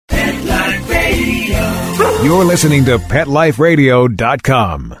You're listening to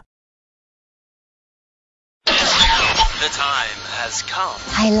PetLifeRadio.com. The time has come.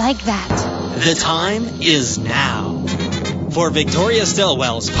 I like that. The time is now for Victoria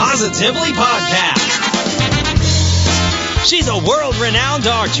Stillwell's Positively Podcast. She's a world-renowned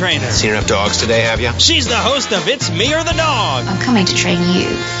dog trainer. Seen enough dogs today, have you? She's the host of It's Me or the Dog. I'm coming to train you.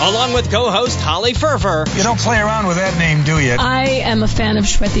 Along with co-host Holly Furfer. You don't play around with that name, do you? I am a fan of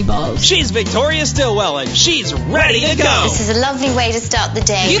Schwetty Balls. She's Victoria Stillwell, and she's ready to go. This is a lovely way to start the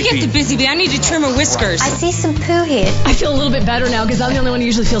day. You get the busy bee. I need to trim her whiskers. I see some poo here. I feel a little bit better now because I'm the only one who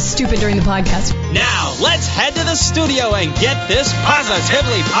usually feels stupid during the podcast. Now, let's head to the studio and get this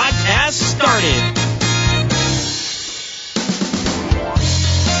Positively Podcast started.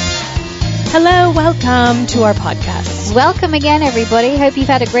 Hello, welcome to our podcast. Welcome again, everybody. Hope you've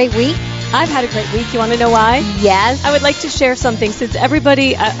had a great week. I've had a great week. You want to know why? Yes. I would like to share something since everybody,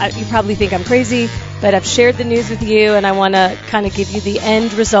 you probably think I'm crazy, but I've shared the news with you and I want to kind of give you the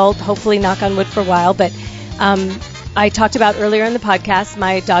end result, hopefully knock on wood for a while. But I talked about earlier in the podcast,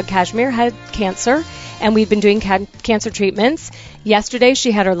 my dog Kashmir had cancer and we've been doing cancer treatments. Yesterday,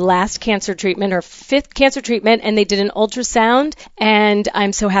 she had her last cancer treatment, her 5th cancer treatment, and they did an ultrasound. And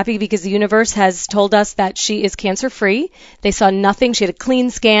I'm so happy because the universe has told us that she is cancer-free. They saw nothing. She had a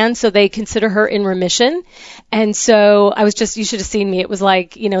clean scan, so they consider her in remission. And so you should have seen me. It was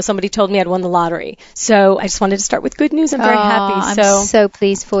like, somebody told me I'd won the lottery. So I just wanted to start with good news. I'm very happy. I'm so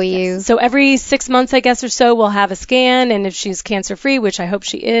pleased for you. So every 6 months, I guess, or so, we'll have a scan. And if she's cancer-free, which I hope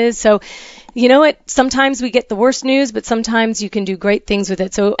she is. So you know what? Sometimes we get the worst news, but sometimes you can do great things with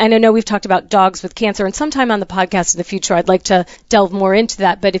it. So, and I know we've talked about dogs with cancer, and sometime on the podcast in the future, I'd like to delve more into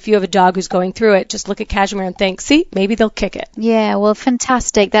that. But if you have a dog who's going through it, just look at Kashmir and think, see, maybe they'll kick it. Yeah, well,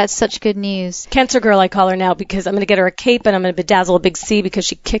 fantastic. That's such good news. Cancer girl, I call her now, because I'm going to get her a cape and I'm going to bedazzle a big C because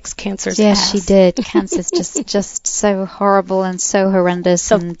she kicks cancer's ass. Yes, she did. Cancer's just so horrible and so horrendous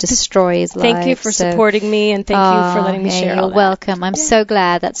and destroys lives. Thank you for supporting me, and thank you for letting me share all that. You're welcome. I'm so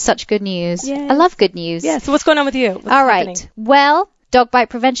glad. That's such good news. Yeah. I love good news. Yeah, so what's going on with you? What's all right. happening? Well, Dog Bite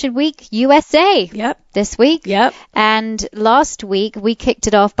Prevention Week USA. Yep. This week. Yep. And last week, we kicked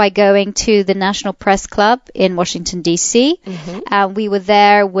it off by going to the National Press Club in Washington, D.C. Mm-hmm. We were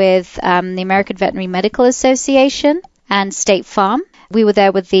there with the American Veterinary Medical Association and State Farm. We were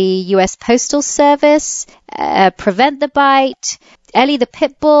there with the U.S. Postal Service, Prevent the Bite, Ellie the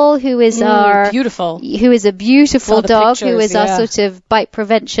Pit Bull, who is a beautiful dog, who is our sort of bite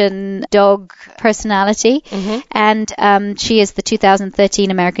prevention dog personality. Mm-hmm. And she is the 2013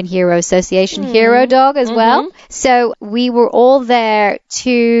 American Hero Association hero dog as well. So we were all there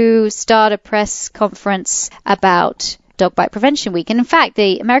to start a press conference about Dog Bite Prevention Week. And in fact,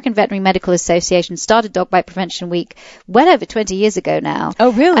 the American Veterinary Medical Association started Dog Bite Prevention Week well over 20 years ago now.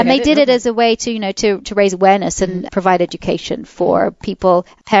 Oh, really? And they did it as a way to, to raise awareness and provide education for people,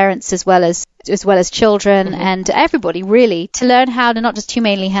 parents, as well as children and everybody, really, to learn how to not just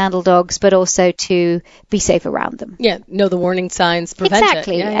humanely handle dogs, but also to be safe around them. Yeah, know the warning signs, prevent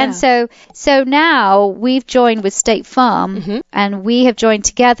exactly. it. And so now we've joined with State Farm, and we have joined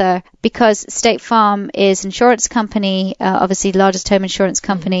together because State Farm is an insurance company, obviously the largest home insurance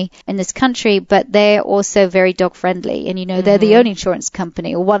company in this country, but they're also very dog friendly. And, they're the only insurance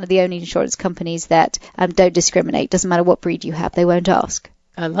company, or one of the only insurance companies that don't discriminate. Doesn't matter what breed you have, they won't ask.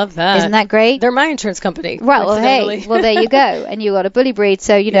 I love that. Isn't that great? They're my insurance company. Right, well, hey, there you go. And you got a bully breed,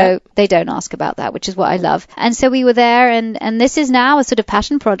 so, they don't ask about that, which is what I love. And so we were there, and this is now a sort of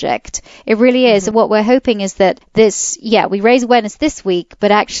passion project. It really is. And what we're hoping is that we raise awareness this week,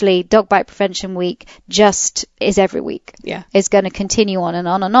 but actually Dog Bite Prevention Week just is every week. Yeah. It's going to continue on and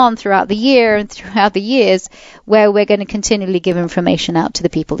on and on throughout the year and throughout the years, where we're going to continually give information out to the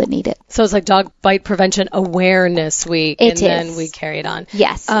people that need it. So it's like Dog Bite Prevention Awareness Week. Then we carry it on.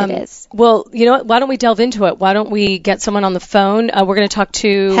 Yes, it is. Well, you know what? Why don't we delve into it? Why don't we get someone on the phone? We're going to talk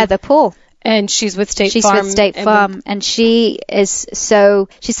to Heather Paul. And she's with State Farm. She's with State Farm, and she's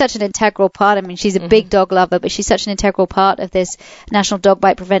such an integral part. I mean, she's a big dog lover, but she's such an integral part of this National Dog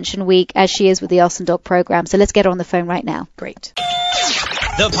Bite Prevention Week, as she is with the Awesome Dog program. So let's get her on the phone right now. Great.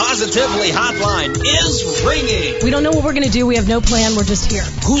 The Positively Hotline is ringing. We don't know what we're going to do. We have no plan. We're just here.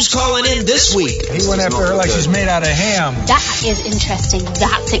 Who's calling in this week? He went after her like she's made out of ham. That is interesting.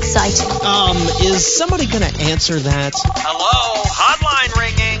 That's exciting. Is somebody going to answer that? Hello, hotline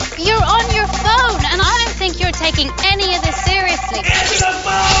ringing. You're on your phone, and I don't think you're taking any of this seriously. Answer the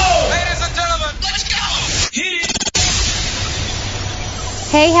phone! Ladies and gentlemen, let's go!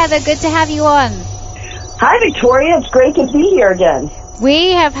 Hey, Heather, good to have you on. Hi, Victoria. It's great to be here again.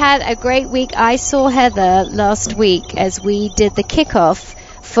 We have had a great week. I saw Heather last week as we did the kickoff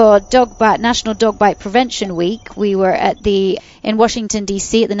for National Dog Bite Prevention Week. We were in Washington,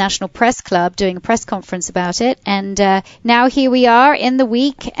 D.C. at the National Press Club doing a press conference about it. And now here we are in the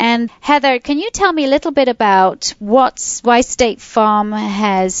week. And Heather, can you tell me a little bit about why State Farm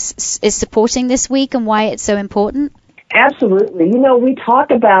is supporting this week and why it's so important? Absolutely. We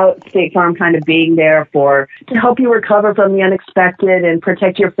talk about State Farm kind of being there to help you recover from the unexpected and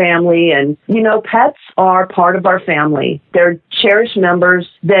protect your family. And, pets are part of our family. They're cherished members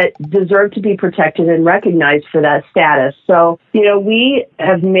that deserve to be protected and recognized for that status. So, we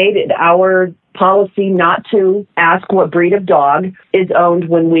have made it our policy not to ask what breed of dog is owned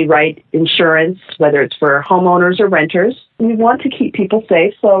when we write insurance, whether it's for homeowners or renters. We want to keep people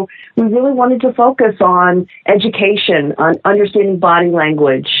safe, so we really wanted to focus on education, on understanding body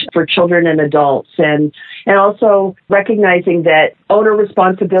language for children and adults, and also recognizing that owner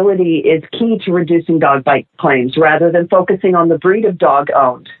responsibility is key to reducing dog bite claims rather than focusing on the breed of dog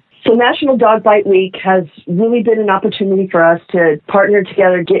owned. So National Dog Bite Week has really been an opportunity for us to partner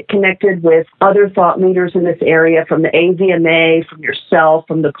together, get connected with other thought leaders in this area, from the AVMA, from yourself,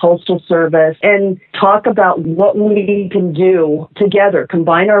 from the Postal Service, and talk about what we can do together,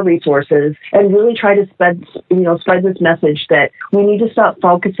 combine our resources, and really try to spread this message that we need to stop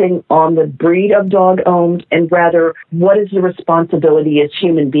focusing on the breed of dog owned and rather what is the responsibility as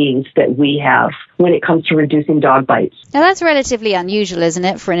human beings that we have when it comes to reducing dog bites. Now that's relatively unusual, isn't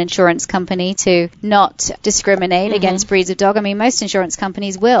it, for an insurance company to not discriminate against breeds of dog? I mean, most insurance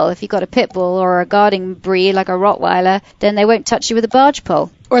companies will. If you've got a pit bull or a guarding breed like a Rottweiler, then they won't touch you with a barge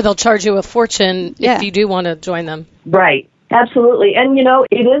pole. Or they'll charge you a fortune if you do want to join them. Right. Absolutely. And,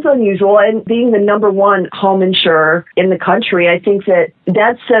 it is unusual. And being the number one home insurer in the country, I think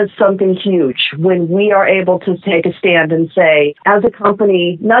that says something huge when we are able to take a stand and say, as a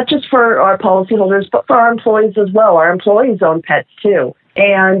company, not just for our policyholders, but for our employees as well. Our employees own pets, too.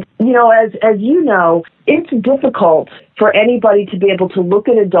 And, as you know, it's difficult for anybody to be able to look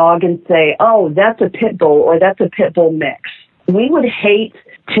at a dog and say, oh, that's a pit bull or that's a pit bull mix. We would hate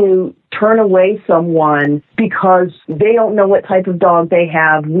to turn away someone because they don't know what type of dog they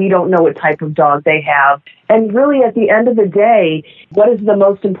have. We don't know what type of dog they have. And really, at the end of the day, what is the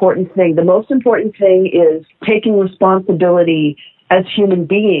most important thing? The most important thing is taking responsibility as human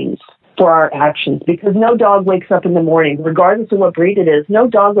beings for our actions, because no dog wakes up in the morning, regardless of what breed it is, no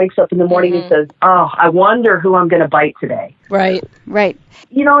dog wakes up in the morning and says, oh, I wonder who I'm going to bite today. Right.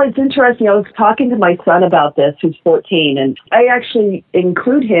 It's interesting. I was talking to my son about this, who's 14, and I actually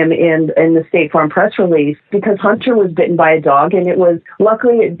include him in the State Farm press release because Hunter was bitten by a dog, and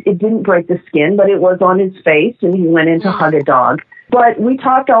luckily it didn't break the skin, but it was on his face, and he went in to hug a dog. But we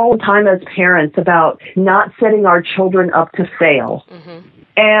talk all the time as parents about not setting our children up to fail.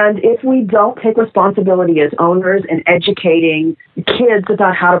 And if we don't take responsibility as owners and educating kids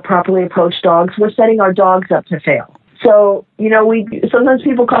about how to properly approach dogs, we're setting our dogs up to fail. So, sometimes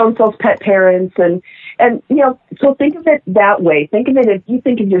people call themselves pet parents and so think of it that way. Think of it, if you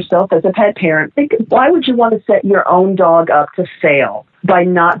think of yourself as a pet parent, why would you want to set your own dog up to fail by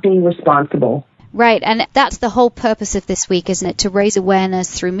not being responsible? Right, and that's the whole purpose of this week, isn't it? To raise awareness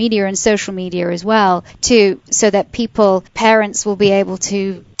through media and social media as well, so that parents will be able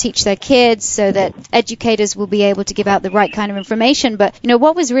to teach their kids, so that educators will be able to give out the right kind of information. But,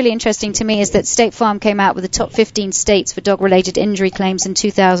 what was really interesting to me is that State Farm came out with the top 15 states for dog-related injury claims in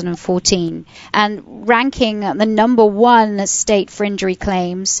 2014, and ranking the number one state for injury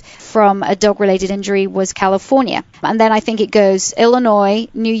claims from a dog-related injury was California. And then I think it goes Illinois,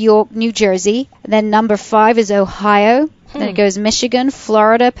 New York, New Jersey. Then number 5 is Ohio. Then it goes Michigan,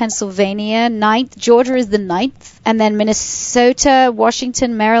 Florida, Pennsylvania, 9th. Georgia is the 9th. And then Minnesota,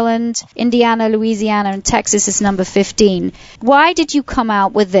 Washington, Maryland, Indiana, Louisiana, and Texas is number 15. Why did you come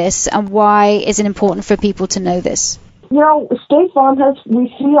out with this, and why is it important for people to know this? State Farm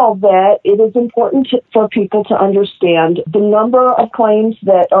we feel that it is important for people to understand the number of claims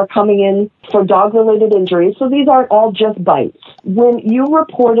that are coming in for dog-related injuries. So these aren't all just bites. When you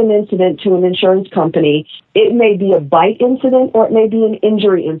report an incident to an insurance company, it may be a bite incident or it may be an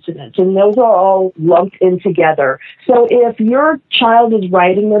injury incident, and those are all lumped in together. So if your child is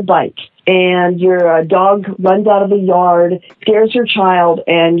riding their bike and your dog runs out of a yard, scares your child,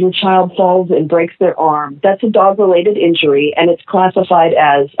 and your child falls and breaks their arm, that's a dog-related injury, and it's classified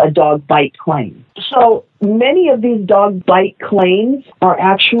as a dog bite claim. So many of these dog bite claims are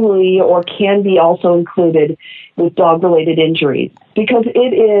actually or can be also included with dog-related injuries, because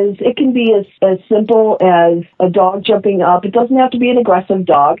it can be as simple as a dog jumping up. It doesn't have to be an aggressive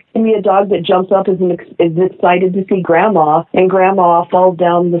dog. It can be a dog that jumps up is excited to see grandma, and grandma falls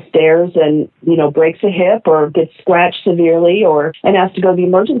down the stairs and, breaks a hip or gets scratched severely and has to go to the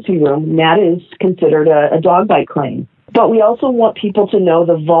emergency room. And that is considered a dog bite claim. But we also want people to know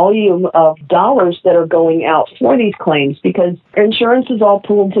the volume of dollars that are going out for these claims, because insurance is all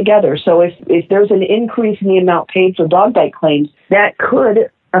pooled together. So if there's an increase in the amount paid for dog bite claims, that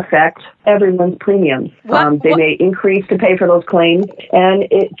could affect everyone's premiums. They may increase to pay for those claims, and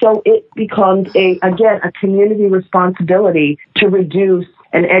it becomes a community responsibility to reduce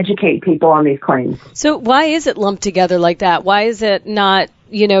and educate people on these claims. So why is it lumped together like that? Why is it not,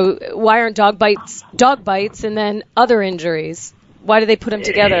 why aren't dog bites and then other injuries? Why do they put them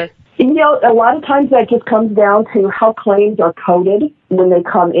together? A lot of times that just comes down to how claims are coded when they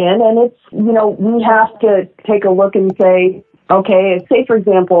come in, and it's, we have to take a look and say, okay, say for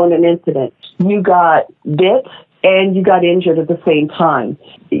example in an incident, you got bit and you got injured at the same time.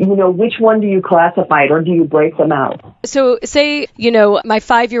 Which one do you classify it, or do you break them out? So say, my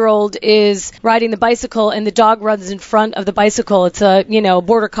 5-year-old is riding the bicycle and the dog runs in front of the bicycle. It's a,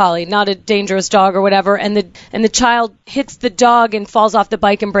 border collie, not a dangerous dog or whatever. And the child hits the dog and falls off the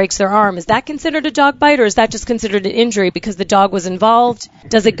bike and breaks their arm. Is that considered a dog bite, or is that just considered an injury because the dog was involved?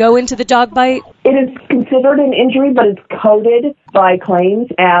 Does it go into the dog bite? It is considered an injury, but it's coded by claims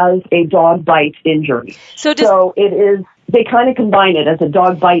as a dog bite injury. So it is. They kind of combine it as a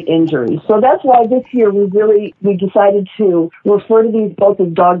dog bite injury. So that's why this year we decided to refer to these both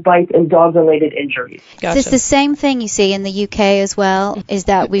as dog bites and dog-related injuries. Gotcha. It's the same thing you see in the UK as well, is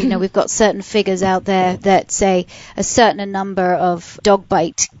that we've got certain figures out there that say a certain number of dog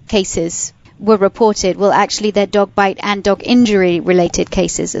bite cases were reported. Well, actually, they're dog bite and dog injury related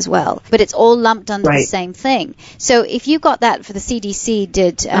cases as well. But it's all lumped under the same thing. So if you got that, for the CDC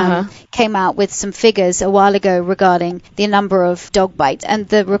came out with some figures a while ago regarding the number of dog bites, and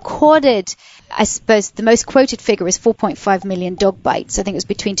the recorded, I suppose the most quoted figure is 4.5 million dog bites. I think it was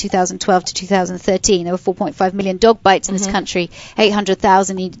between 2012 to 2013. There were 4.5 million dog bites in this country.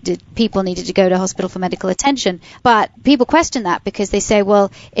 800,000 people needed to go to hospital for medical attention. But people question that because they say,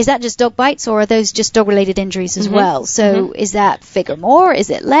 well, is that just dog bites, or are those just dog-related injuries as well? So is that figure more? Is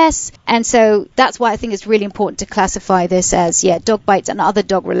it less? And so that's why I think it's really important to classify this as, dog bites and other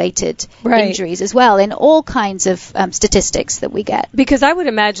dog-related injuries as well in all kinds of statistics that we get. Because I would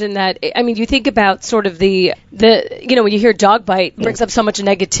imagine that, you think about sort of the when you hear dog bite, it brings up so much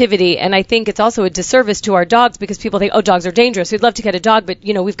negativity, and I think it's also a disservice to our dogs because people think, oh, dogs are dangerous. We'd love to get a dog, but,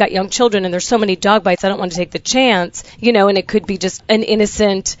 we've got young children and there's so many dog bites, I don't want to take the chance, and it could be just an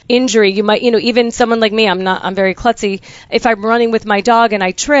innocent injury. You might, even someone like me, I'm very klutzy. If I'm running with my dog and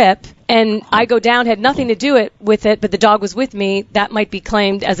I trip and I go down, had nothing to do with it, but the dog was with me, that might be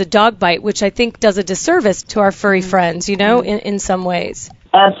claimed as a dog bite, which I think does a disservice to our furry friends, in some ways.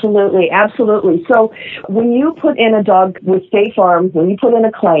 Absolutely. So when you put in a dog with State Farm, when you put in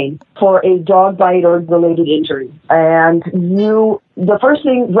a claim for a dog bite or related injury, and the first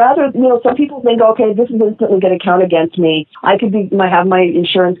thing, some people think, okay, this is instantly going to count against me. I could have my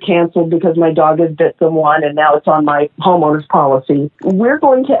insurance canceled because my dog has bit someone and now it's on my homeowner's policy. We're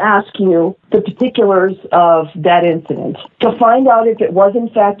going to ask you the particulars of that incident to find out if it was in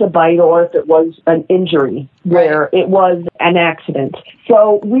fact a bite or if it was an injury where it was an accident.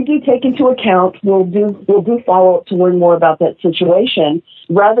 So we do take into account, we'll do follow-up to learn more about that situation,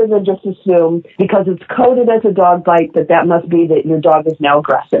 rather than just assume because it's coded as a dog bite that must be that your dog is now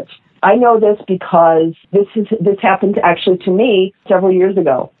aggressive. I know this because this happened actually to me several years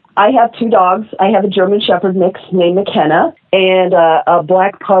ago. I have 2 dogs. I have a German Shepherd mix named McKenna and a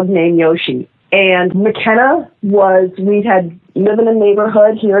black pug named Yoshi. And McKenna we had live in a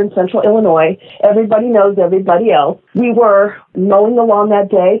neighborhood here in central Illinois. Everybody knows everybody else. We were mowing the lawn that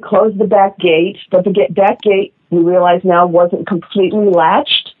day, closed the back gate, but the back gate, we realize now, wasn't completely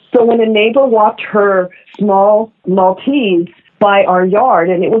latched. So when a neighbor walked her small Maltese by our yard,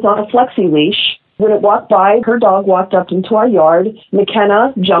 and it was on a flexi leash, when it walked by, her dog walked up into our yard.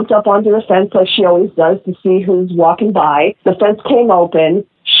 McKenna jumped up onto the fence like she always does to see who's walking by. The fence came open.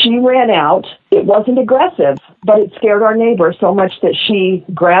 She ran out. It wasn't aggressive, but it scared our neighbor so much that she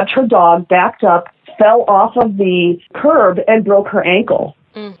grabbed her dog, backed up, fell off of the curb, and broke her ankle.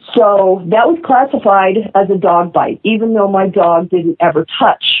 So that was classified as a dog bite, even though my dog didn't ever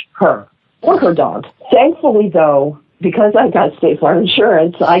touch her or her dog. Thankfully, though, because I got State Farm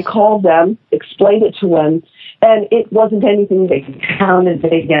insurance, I called them, explained it to them, And it wasn't anything they counted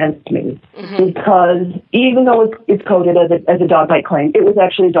against me because even though it's coded as a dog bite claim, it was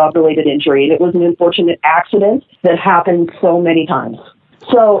actually a dog-related injury. And it was an unfortunate accident that happened so many times.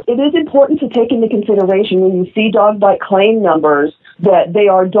 So it is important to take into consideration when you see dog bite claim numbers that they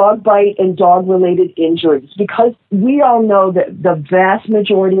are dog bite and dog-related injuries, because we all know that the vast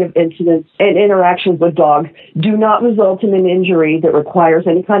majority of incidents and interactions with dogs do not result in an injury that requires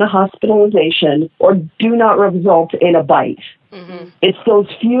any kind of hospitalization or do not result in a bite. It's those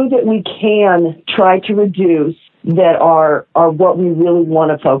few that we can try to reduce that are what we really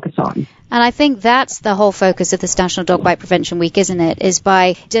want to focus on. And I think that's the whole focus of this National Dog Bite Prevention Week, isn't it? Is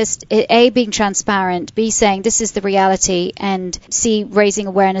by just, A, being transparent, B, saying this is the reality, and C, raising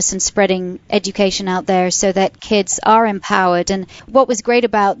awareness and spreading education out there so that kids are empowered. And what was great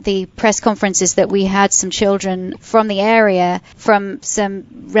about the press conference is that we had some children from the area, from some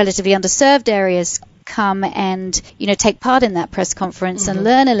relatively underserved areas, come and, take part in that press conference and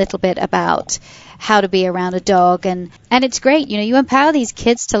learn a little bit about how to be around a dog. And it's great. You empower these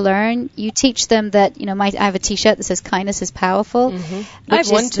kids to learn. You teach them that, I have a T-shirt that says kindness is powerful. I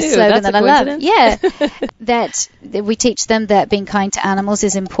have one too. The slogan That's that a coincidence. I love. Yeah. that we teach them that being kind to animals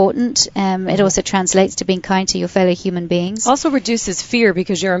is important. It also translates to being kind to your fellow human beings. Also reduces fear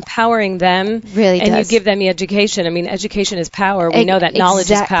because you're empowering them. Really and does. you give them the education. I mean, education is power. We know that knowledge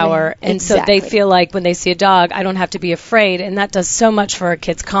is power. And so they feel like when they see a dog, I don't have to be afraid. And that does so much for our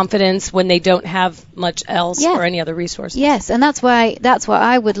kids' confidence when they don't have much else or any other resources. Yes, and that's what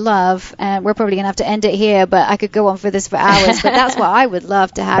I would love, and we're probably going to have to end it here, but I could go on for this for hours, but that's what I would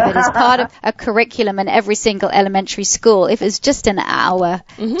love to have it as part of a curriculum in every single elementary school. If it's just an hour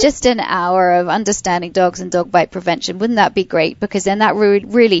of understanding dogs and dog bite prevention, wouldn't that be great? Because then that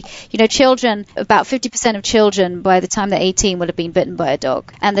would really, children, about 50% of children by the time they're 18 will have been bitten by a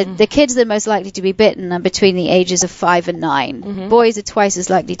dog. And the kids that are most likely to be bitten are between the ages of 5 and 9. Boys are twice as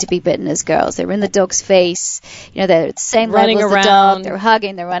likely to be bitten as girls. They're in the dog's face, they're at the same level as the dog, they're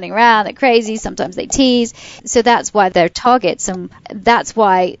hugging, they're running around, they're crazy, sometimes they tease. So that's why they're targets, and that's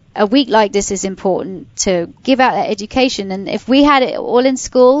why a week like this is important to give out that education. And if we had it all in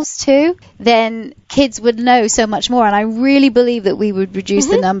schools too, then kids would know so much more. And I really believe that we would reduce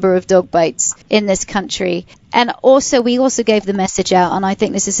the number of dog bites in this country. And also, we also gave the message out, and I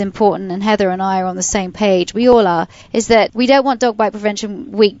think this is important, and Heather and I are on the same page, we all are, is that we don't want Dog Bite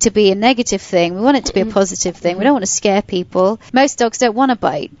Prevention Week to be a negative thing. We want it to be a positive thing. We don't want to scare people. Most dogs don't want to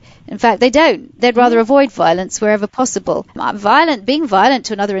bite. In fact, they don't. They'd rather avoid violence wherever possible. Being violent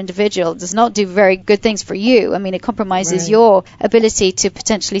to another individual does not do very good things for you. I mean, it compromises your ability to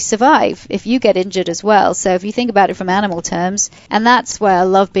potentially survive if you get injured as well. So if you think about it from animal terms, and that's why I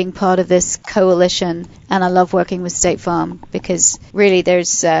love being part of this coalition, and I love working with State Farm, because really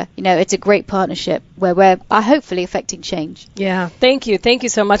there's, it's a great partnership where we're hopefully affecting change. Yeah. Thank you. Thank you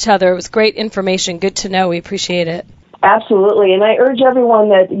so much, Heather. It was great information. Good to know. We appreciate it. Absolutely. And I urge everyone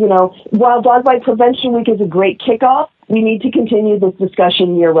that, while Dog Bite Prevention Week is a great kickoff, we need to continue this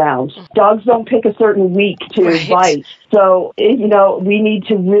discussion year-round. Dogs don't pick a certain week to bite. So, we need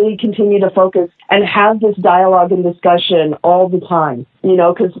to really continue to focus and have this dialogue and discussion all the time.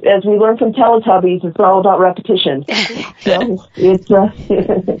 Because as we learn from Teletubbies, it's all about repetition. So it's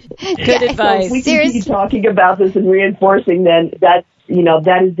good advice. So we can keep talking about this and reinforcing that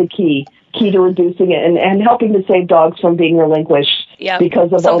is the key to reducing it and helping to save dogs from being relinquished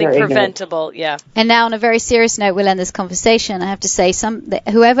because of something owner preventable. ignorance. And now, on a very serious note, we'll end this conversation. I have to say,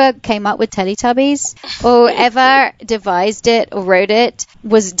 whoever came up with Teletubbies or whoever devised it or wrote it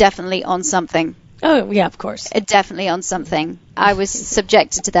was definitely on something. Oh, yeah, of course. Definitely on something. I was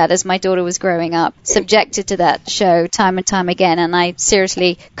subjected to that as my daughter was growing up, subjected to that show time and time again, and I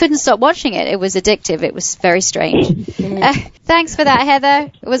seriously couldn't stop watching it. It was addictive. It was very strange. Thanks for that,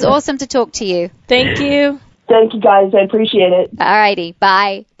 Heather. It was awesome to talk to you. Thank you. Thank you, guys. I appreciate it. All righty.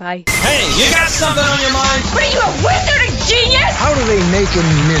 Bye. Bye. Hey, you got something on your mind? What are you, a wizard, a genius? How do they make a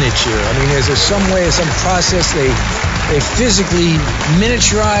miniature? I mean, is there some way, some process they physically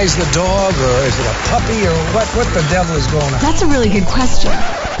miniaturize the dog, or is it a puppy, or what the devil is going on? That's a really good question.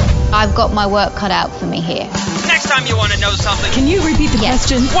 I've got my work cut out for me here. Next time you want to know something, Can you repeat the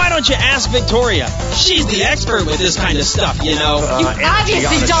question? why don't you ask Victoria? She's the expert with this kind of stuff, You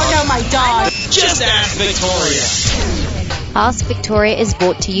obviously don't know my dog. Just ask Victoria. Ask Victoria is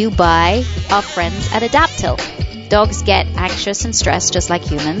brought to you by our friends at Adaptil. Dogs get anxious and stressed just like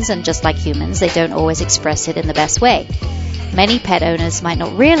humans, and just like humans, they don't always express it in the best way. Many pet owners might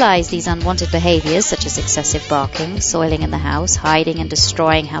not realize these unwanted behaviors, such as excessive barking, soiling in the house, hiding and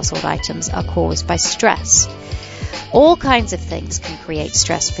destroying household items, are caused by stress. All kinds of things can create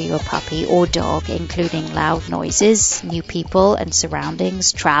stress for your puppy or dog, including loud noises, new people and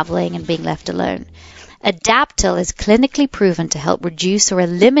surroundings, traveling, and being left alone. Adaptil is clinically proven to help reduce or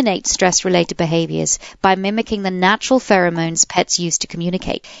eliminate stress-related behaviors by mimicking the natural pheromones pets use to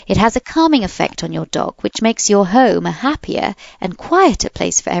communicate. It has a calming effect on your dog, which makes your home a happier and quieter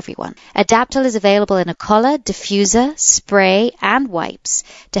place for everyone. Adaptil is available in a collar, diffuser, spray, and wipes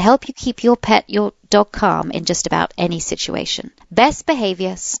to help you keep your dog calm in just about any situation. Best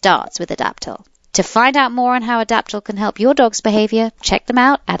behavior starts with Adaptil. To find out more on how Adaptil can help your dog's behavior, check them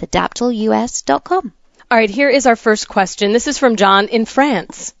out at adaptilus.com. All right, here is our first question. This is from John in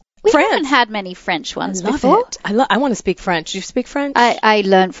France. We haven't had many French ones before. I want to speak French. Do you speak French? I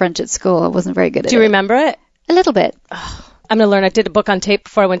learned French at school. I wasn't very good at it. Do you remember it? A little bit. Oh, I'm going to learn. I did a book on tape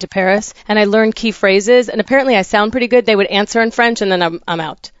before I went to Paris, and I learned key phrases, and apparently I sound pretty good. They would answer in French, and then I'm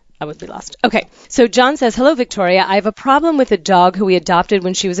out. I would be lost. Okay, so John says, hello, Victoria. I have a problem with a dog who we adopted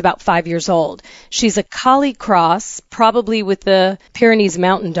when she was about 5 years old. She's a collie cross, probably with the Pyrenees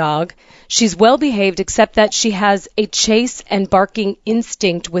mountain dog. She's well behaved, except that she has a chase and barking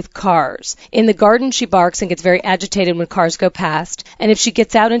instinct with cars. In the garden, she barks and gets very agitated when cars go past. And if she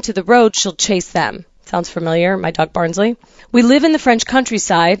gets out into the road, she'll chase them. Sounds familiar, my dog Barnsley. We live in the French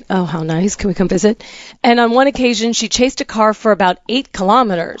countryside. Oh, how nice. Can we come visit? And on one occasion, she chased a car for about 8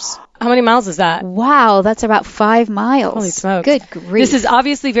 kilometers. How many miles is that? Wow, that's about 5 miles. Holy smokes. Good grief. This is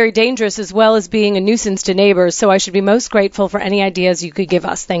obviously very dangerous as well as being a nuisance to neighbors, so I should be most grateful for any ideas you could give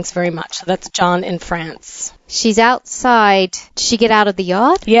us. Thanks very much. So that's John in France. She's outside. Did she get out of the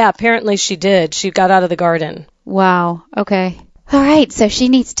yard? Yeah, apparently she did. She got out of the garden. Wow, okay. All right, so she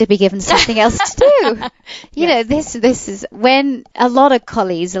needs to be given something else to do. You know, this is when a lot of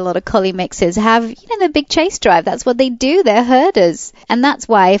collie mixes have, the big chase drive. That's what they do. They're herders. And that's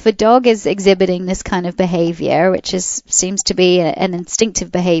why if a dog is exhibiting this kind of behavior, which seems to be an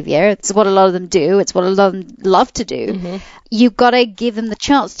instinctive behavior, it's what a lot of them do. It's what a lot of them love to do. Mm-hmm. You've got to give them the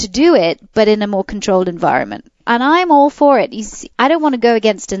chance to do it, but in a more controlled environment. And I'm all for it. You see, I don't want to go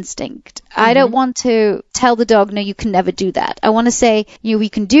against instinct. Mm-hmm. I don't want to tell the dog, no, you can never do that. I want to say, we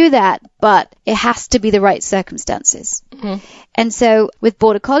can do that, but it has to be the right circumstances. Mm-hmm. And so with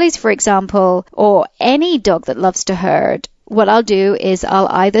Border Collies, for example, or any dog that loves to herd, what I'll do is I'll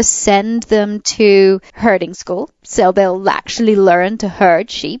either send them to herding school, so they'll actually learn to herd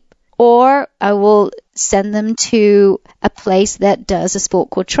sheep, or I will send them to a place that does a sport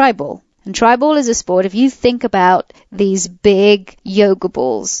called tri-ball. And tri-ball is a sport, if you think about these big yoga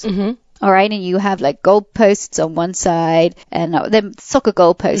balls, mm-hmm. all right, and you have like goal posts on one side and then soccer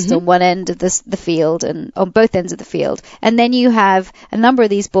goal posts mm-hmm. on one end of the field and on both ends of the field. And then you have a number of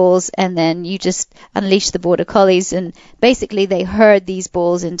these balls and then you just unleash the Border Collies and basically they herd these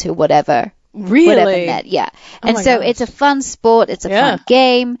balls into whatever. Really? Whatever net, yeah. And so gosh. It's a fun sport, it's a fun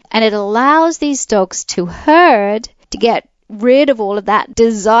game, and it allows these dogs to herd, to get rid of all of that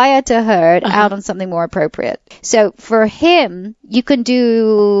desire to herd out on something more appropriate. So for him, you can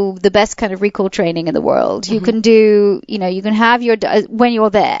do the best kind of recall training in the world. Mm-hmm. You can do, you can have your when you're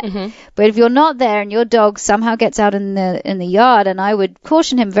there. Mm-hmm. But if you're not there and your dog somehow gets out in the yard, and I would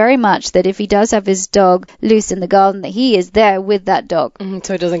caution him very much that if he does have his dog loose in the garden, that he is there with that dog. Mm-hmm,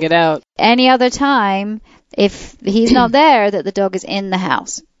 so he doesn't get out. Any other time, if he's not there, that the dog is in the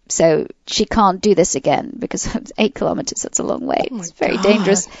house. So she can't do this again because it's 8 kilometers. That's a long way. It's very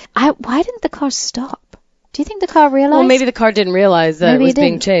dangerous. Why didn't the car stop? Do you think the car realized? Well, maybe the car didn't realize that it was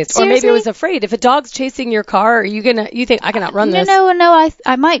being chased. Seriously? Or maybe it was afraid. If a dog's chasing your car, you think I can outrun this? No.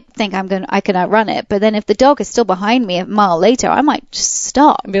 I might think I can outrun it. But then if the dog is still behind me a mile later, I might just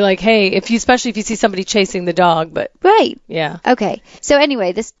stop. And be like, hey, especially if you see somebody chasing the dog. But right. Yeah. Okay. So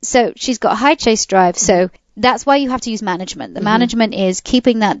anyway, so she's got high chase drive. So that's why you have to use management. The management is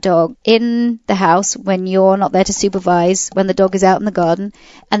keeping that dog in the house when you're not there to supervise, when the dog is out in the garden,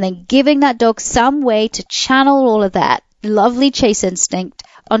 and then giving that dog some way to channel all of that lovely chase instinct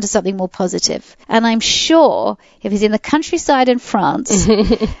onto something more positive. And I'm sure if he's in the countryside in France,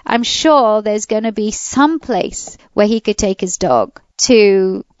 I'm sure there's going to be some place where he could take his dog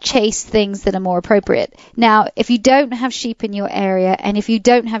to chase things that are more appropriate. Now, if you don't have sheep in your area and if you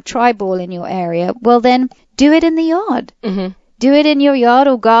don't have tri-ball in your area, well then do it in the yard. Mm-hmm. Do it in your yard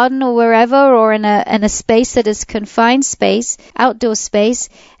or garden or wherever, or in a space that is confined space, outdoor space,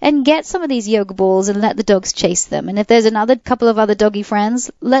 and get some of these yoga balls and let the dogs chase them. And if there's another couple of other doggy friends,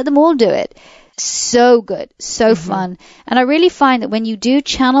 let them all do it. So good, so fun. And I really find that when you do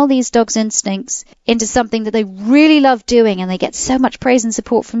channel these dogs' instincts into something that they really love doing and they get so much praise and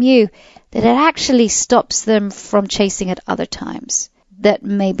support from you, that it actually stops them from chasing at other times. that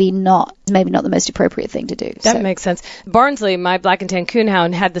maybe not the most appropriate thing to do. That makes sense. Barnsley, my black and tan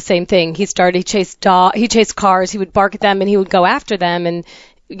coonhound, had the same thing. He chased cars, he would bark at them and he would go after them, and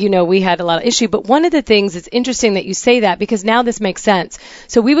we had a lot of issue. But one of the things, it's interesting that you say that, because now this makes sense.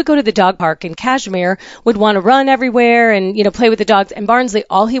 So we would go to the dog park, and Kashmir would want to run everywhere and, play with the dogs. And Barnsley,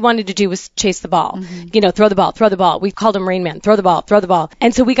 all he wanted to do was chase the ball. Throw the ball. We called him Rain Man. Throw the ball.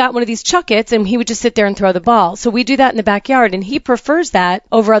 And so we got one of these chuckets, and he would just sit there and throw the ball. So we do that in the backyard, and he prefers that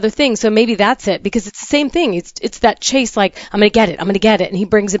over other things. So maybe that's it, because it's the same thing. It's that chase, like, I'm going to get it. And he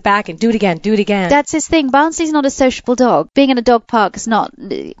brings it back and do it again. That's his thing. Barnsley's not a sociable dog. Being in a dog park is not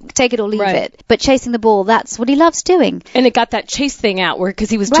take it or leave it. But chasing the ball, that's what he loves doing. And it got that chase thing out, because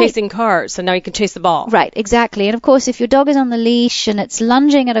he was chasing cars, so now he can chase the ball. Right, exactly. And of course, if your dog is on the leash and it's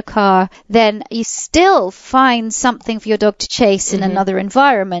lunging at a car, then you still find something for your dog to chase in another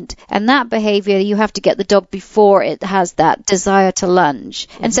environment. And that behavior, you have to get the dog before it has that desire to lunge.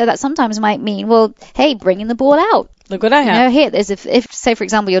 And so that sometimes might mean, well, hey, bringing the ball out. Look what I have. Here, there's if say, for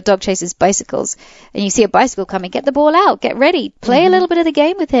example, your dog chases bicycles and you see a bicycle coming, get the ball out, get ready, play a little bit of the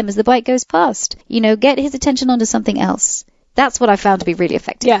game with him as the bike goes past. Get his attention onto something else. That's what I found to be really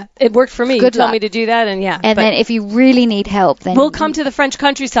effective. Yeah, it worked for me. Good you luck. told me to do that, and And then if you really need help, then we'll come to the French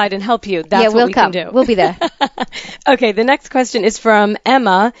countryside and help you. That's what we can do. We'll be there. Okay, the next question is from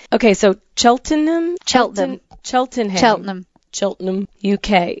Emma. Okay, so Cheltenham,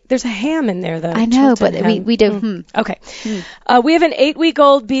 UK. There's a ham in there, though. I know, Cheltenham. but we do. Okay. We have an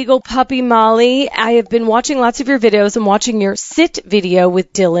 8-week-old beagle puppy, Molly. I have been watching lots of your videos and watching your sit video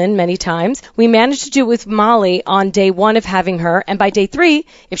with Dylan many times. We managed to do it with Molly on day 1 of having her, and by day 3,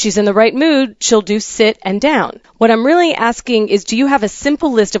 if she's in the right mood, she'll do sit and down. What I'm really asking is, do you have a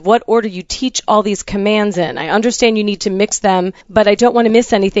simple list of what order you teach all these commands in? I understand you need to mix them, but I don't want to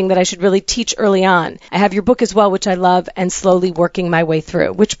miss anything that I should really teach early on. I have your book as well, which I love, and slowly working my way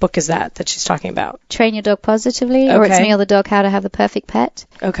through. Which book is that she's talking about? Train Your Dog Positively, or It's Me or the Dog, How to Have the Perfect Pet.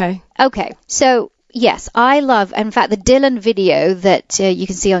 Okay. So yes, I love, in fact, the Dylan video that you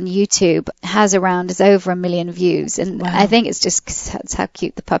can see on YouTube has over 1 million views. And I think it's just 'cause that's how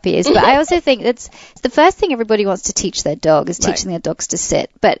cute the puppy is. But I also think it's the first thing everybody wants to teach their dog is teaching their dogs to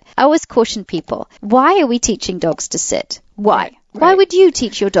sit. But I always caution people, why are we teaching dogs to sit? Why? Why would you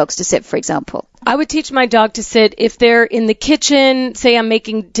teach your dogs to sit, for example? I would teach my dog to sit if they're in the kitchen, say I'm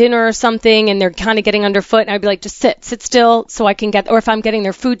making dinner or something, and they're kind of getting underfoot, and I'd be like, just sit still so I can or if I'm getting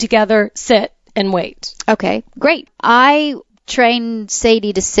their food together, sit and wait. Okay, great. I train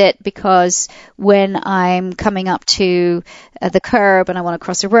Sadie to sit because when I'm coming up to the curb and I want to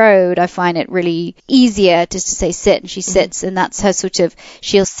cross a road, I find it really easier just to say sit, and she sits, and that's her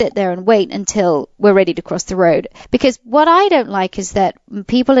she'll sit there and wait until we're ready to cross the road. Because what I don't like is that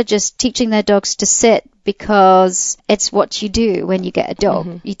people are just teaching their dogs to sit because it's what you do when you get a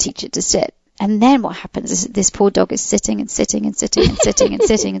dog. You teach it to sit. And then what happens is this poor dog is sitting and sitting and sitting and sitting and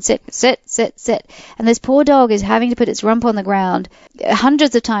sitting and sit. And this poor dog is having to put its rump on the ground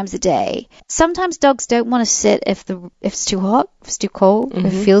hundreds of times a day. Sometimes dogs don't want to sit if it's too hot, if it's too cold, if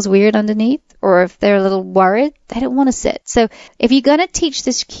it feels weird underneath, or if they're a little worried, they don't want to sit. So if you're going to teach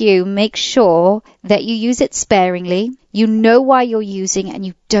this cue, make sure that you use it sparingly, you know why you're using it, and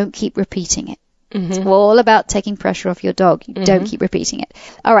you don't keep repeating it. It's all about taking pressure off your dog. You don't keep repeating it.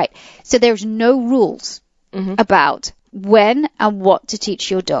 All right. So there's no rules about when and what to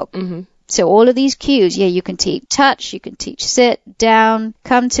teach your dog. So all of these cues, you can teach touch, you can teach sit, down,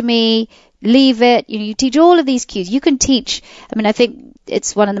 come to me, leave it. You teach all of these cues. You can teach, I think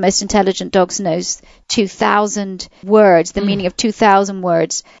it's one of the most intelligent dogs knows 2,000 words, the meaning of 2,000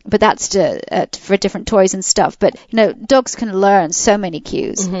 words, but that's for different toys and stuff. But, dogs can learn so many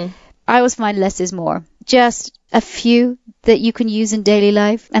cues. I always find less is more. Just a few that you can use in daily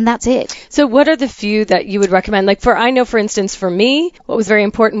life, and that's it. So what are the few that you would recommend? I know, for instance, for me, what was very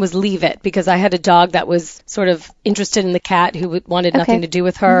important was leave it, because I had a dog that was sort of interested in the cat who wanted nothing to do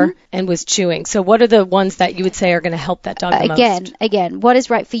with her and was chewing. So what are the ones that you would say are going to help that dog the most? Again, what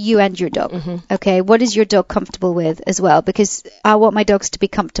is right for you and your dog? Okay, what is your dog comfortable with as well? Because I want my dogs to be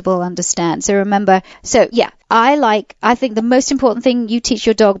comfortable, understand. So remember, I think the most important thing you teach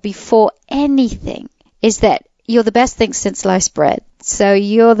your dog before anything is that you're the best thing since sliced bread. So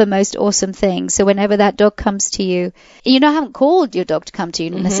you're the most awesome thing. So whenever that dog comes to you, I haven't called your dog to come to you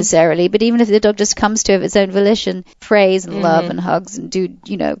necessarily, but even if the dog just comes to you of its own volition, praise and love and hugs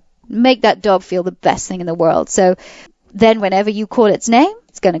and make that dog feel the best thing in the world. So then whenever you call its name,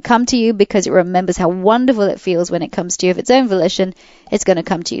 it's going to come to you because it remembers how wonderful it feels when it comes to you. Of its own volition, it's going to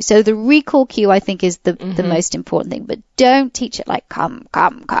come to you. So the recall cue, I think, is the most important thing. But don't teach it like come.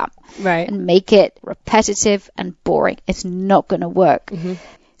 Right. And make it repetitive and boring. It's not going to work.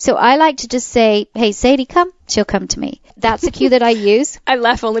 So I like to just say, hey, Sadie, come. She'll come to me. That's the cue that I use. I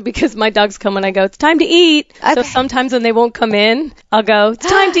laugh only because my dogs come when I go, it's time to eat. Okay. So sometimes when they won't come in, I'll go, it's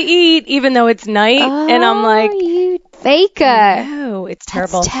time to eat, even though it's night. And I'm like, you faker. No, it's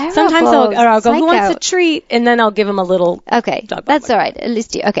terrible. That's terrible. Sometimes I'll go, Psycho. who wants a treat? And then I'll give them a little dog that's bone. all right. At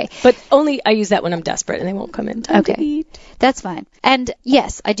least you, okay. But only I use that when I'm desperate and they won't come in. Time to eat. That's fine. And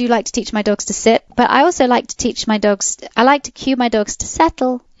yes, I do like to teach my dogs to sit, but I also like to teach my dogs, I like to cue my dogs to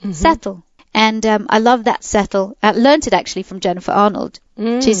settle. Settle. And I love that settle. I learned it actually from Jennifer Arnold.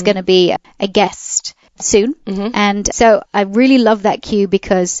 She's going to be a guest soon. And so I really love that cue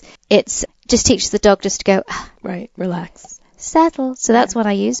because it's just teaches the dog just to go, right, relax. Settle. So that's what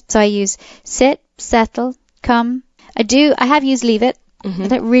I use. So I use sit, settle, come. I have used leave it. I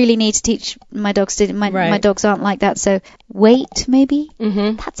don't really need to teach my dogs to, my dogs aren't like that. So wait, maybe.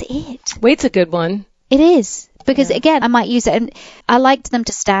 That's it. Wait's a good one. It is. Because, again, I might use it. And I like them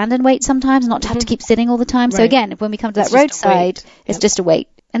to stand and wait sometimes, not to have to keep sitting all the time. Right. So, again, when we come to that roadside, it's just a wait.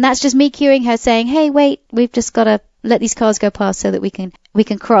 And that's just me cueing her saying, hey, wait, we've just got to let these cars go past so that we can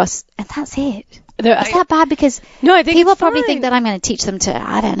cross. And that's it. Is that bad? Because I think people probably think that I'm going to teach them to,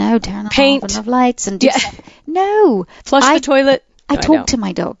 I don't know, turn off lights and do stuff. No. Flush the toilet. I talk to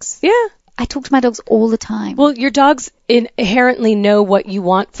my dogs. Yeah. I talk to my dogs all the time. Well, your dogs inherently know what you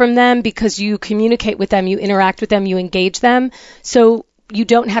want from them because you communicate with them, you interact with them, you engage them. So you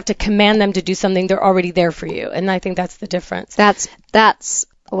don't have to command them to do something. They're already there for you. And I think that's the difference. That's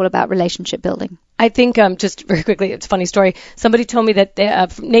all about relationship building. I think, just very quickly, it's a funny story. Somebody told me that a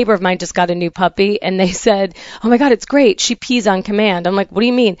neighbor of mine just got a new puppy, and they said, oh, my God, it's great. She pees on command. I'm like, what do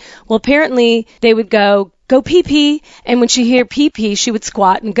you mean? Well, apparently they would go pee-pee, and when she hear pee-pee, she would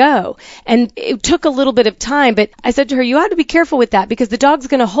squat and go. And it took a little bit of time, but I said to her, you have to be careful with that because the dog's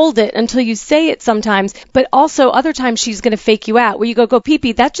going to hold it until you say it sometimes, but also other times she's going to fake you out. Where you go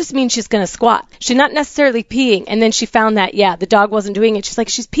pee-pee, that just means she's going to squat. She's not necessarily peeing. And then she found that, the dog wasn't doing it. She's like,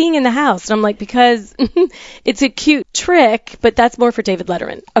 she's peeing in the house. And I'm like, because it's a cute trick, but that's more for David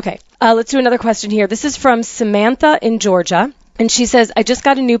Letterman. Okay, let's do another question here. This is from Samantha in Georgia. And she says, I just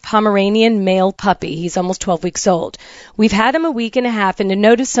got a new Pomeranian male puppy. He's almost 12 weeks old. We've had him a week and a half and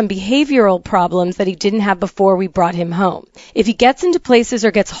noticed some behavioral problems that he didn't have before we brought him home. If he gets into places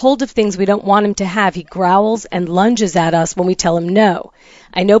or gets hold of things we don't want him to have, he growls and lunges at us when we tell him no.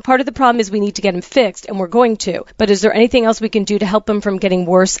 I know part of the problem is we need to get him fixed, and we're going to. But is there anything else we can do to help him from getting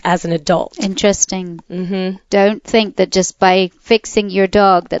worse as an adult? Interesting. Don't think that just by fixing your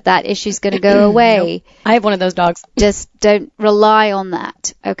dog that issue's going to go away. Nope. I have one of those dogs. Just don't rely on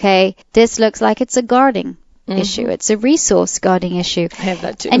that, okay? This looks like it's a guarding issue. It's a resource guarding issue. I have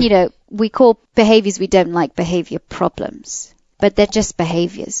that too. And, we call behaviors we don't like behavior problems. But they're just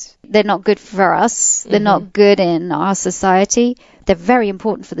behaviors. They're not good for us. They're not good in our society. They're very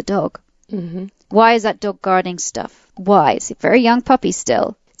important for the dog. Why is that dog guarding stuff? Why? It's a very young puppy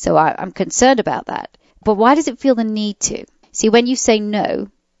still, so I'm concerned about that. But why does it feel the need to? See, when you say no,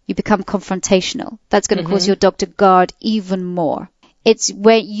 you become confrontational. That's going to cause your dog to guard even more. It's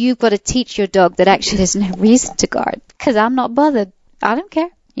where you've got to teach your dog that actually there's no reason to guard, because I'm not bothered. I don't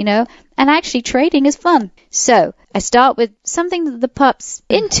care, And actually, trading is fun. So I start with something that the pup's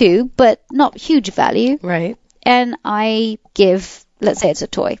into, but not huge value. Right. And I give, let's say it's a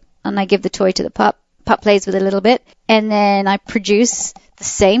toy, and I give the toy to the pup. Pup plays with it a little bit, and then I produce the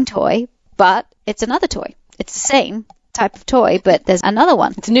same toy, but it's another toy. It's the same type of toy, but there's another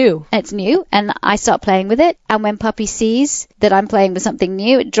one. It's new. And I start playing with it, and when Puppy sees that I'm playing with something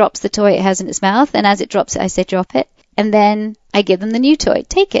new, it drops the toy it has in its mouth, and as it drops it, I say drop it, and then I give them the new toy.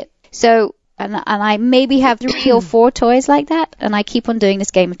 Take it. So, and I maybe have 3 or 4 toys like that, and I keep on doing this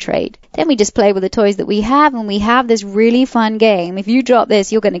game of trade. Then we just play with the toys that we have, and we have this really fun game. If you drop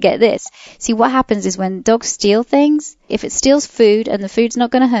this, you're going to get this. See, what happens is when dogs steal things, if it steals food and the food's not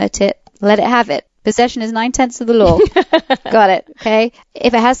going to hurt it, let it have it. Possession is 9/10 of the law. Got it, okay?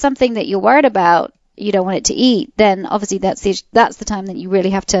 If it has something that you're worried about, you don't want it to eat, then obviously that's the time that you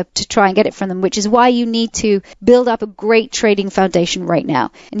really have to try and get it from them, which is why you need to build up a great trading foundation right now.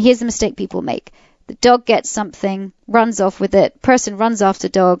 And here's the mistake people make. The dog gets something, runs off with it, person runs after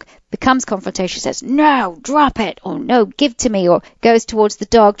dog, becomes confrontation, says, no, drop it, or no, give to me, or goes towards the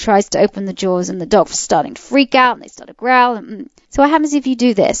dog, tries to open the jaws, and the dog's starting to freak out, and they start to growl. So what happens if you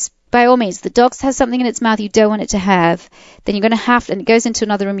do this? by all means, the dog has something in its mouth you don't want it to have, then you're going to have to, and it goes into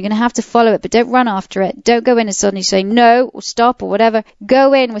another room, you're going to have to follow it, but don't run after it. Don't go in and suddenly say no or stop or whatever.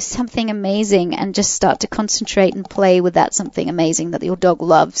 Go in with something amazing and just start to concentrate and play with that something amazing that your dog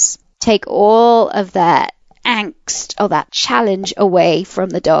loves. Take all of that angst or that challenge away from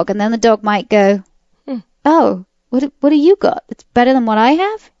the dog, and then the dog might go, oh, what do you got? It's better than what I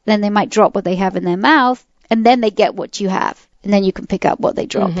have? Then they might drop what they have in their mouth, and then they get what you have. And then you can pick up what they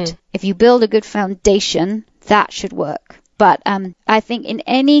dropped. If you build a good foundation, that should work. But I think in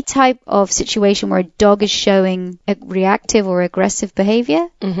any type of situation where a dog is showing a reactive or aggressive behavior,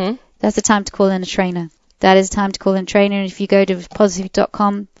 that's the time to call in a trainer. That is time to call in a trainer. And if you go to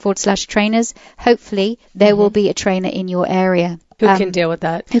positively.com/trainers, hopefully there will be a trainer in your area. Who can deal with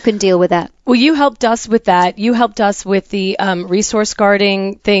that? Who can deal with that. Well, you helped us with that. You helped us with the resource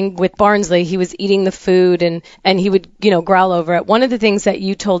guarding thing with Barnsley. He was eating the food and he would, growl over it. One of the things that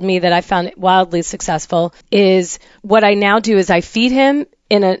you told me that I found wildly successful is what I now do is I feed him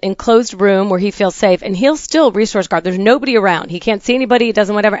in an enclosed room where he feels safe, and he'll still resource guard. There's nobody around. He can't see anybody. He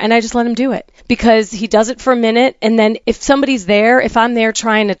doesn't whatever. And I just let him do it because he does it for a minute. And then if somebody's there, if I'm there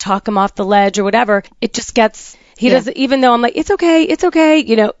trying to talk him off the ledge or whatever, it just gets... He doesn't, even though I'm like, it's okay. It's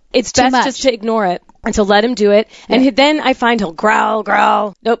best just to ignore it and to let him do it. Yeah. And then I find he'll growl.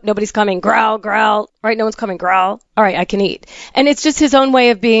 Nope, nobody's coming. Growl. All right, no one's coming. Growl. All right, I can eat. And it's just his own way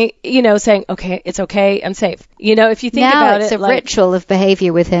of being, saying, okay, it's okay. I'm safe. If you think about it. Now it's a ritual of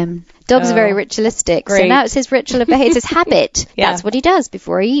behavior with him. Dogs are very ritualistic. Great. So now it's his ritual of behavior. It's his habit. That's what he does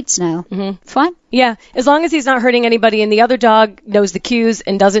before he eats now. Fine. Yeah, as long as he's not hurting anybody and the other dog knows the cues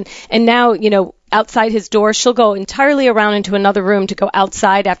and doesn't. And now, outside his door, she'll go entirely around into another room to go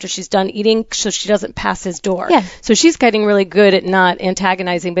outside after she's done eating so she doesn't pass his door. Yeah. So she's getting really good at not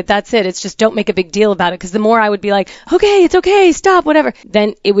antagonizing, but that's it. It's just don't make a big deal about it, because the more I would be like, okay, it's okay, stop, whatever,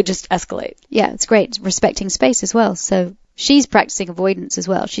 then it would just escalate. Yeah, it's great. Respecting space as well. So she's practicing avoidance as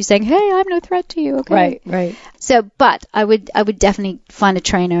well. She's saying, hey, I'm no threat to you, okay? Right. So, but I would definitely find a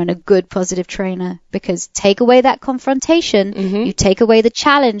trainer, and a good positive trainer, because take away that confrontation, you take away the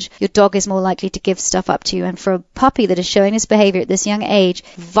challenge, your dog is more likely to give stuff up to you. And for a puppy that is showing this behavior at this young age,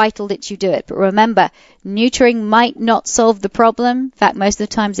 vital that you do it. But remember, neutering might not solve the problem. In fact, most of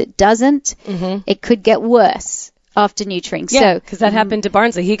the times it doesn't. It could get worse after neutering. Yeah, because that happened to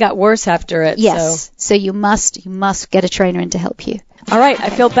Barnsley. He got worse after it. Yes. So you must get a trainer in to help you. All right, I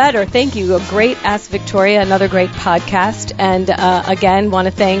feel better. Thank you. A great Ask Victoria, another great podcast. And again, want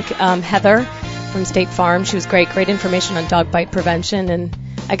to thank Heather from State Farm. She was great information on dog bite prevention. And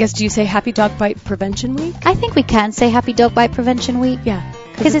I guess, do you say Happy Dog Bite Prevention Week? I think we can say Happy Dog Bite Prevention Week. Yeah,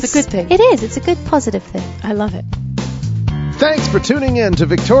 because it's a good thing. It is. It's a good positive thing. I love it. Thanks for tuning in to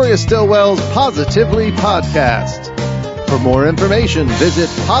Victoria Stilwell's Positively Podcast. For more information, visit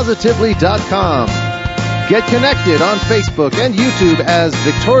positively.com. Get connected on Facebook and YouTube as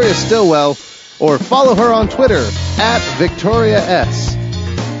Victoria Stilwell, or follow her on Twitter @VictoriaS.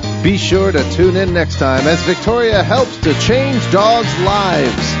 Be sure to tune in next time as Victoria helps to change dogs'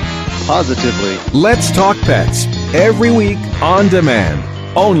 lives positively. Let's Talk Pets, every week on demand,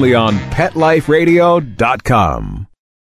 only on PetLifeRadio.com.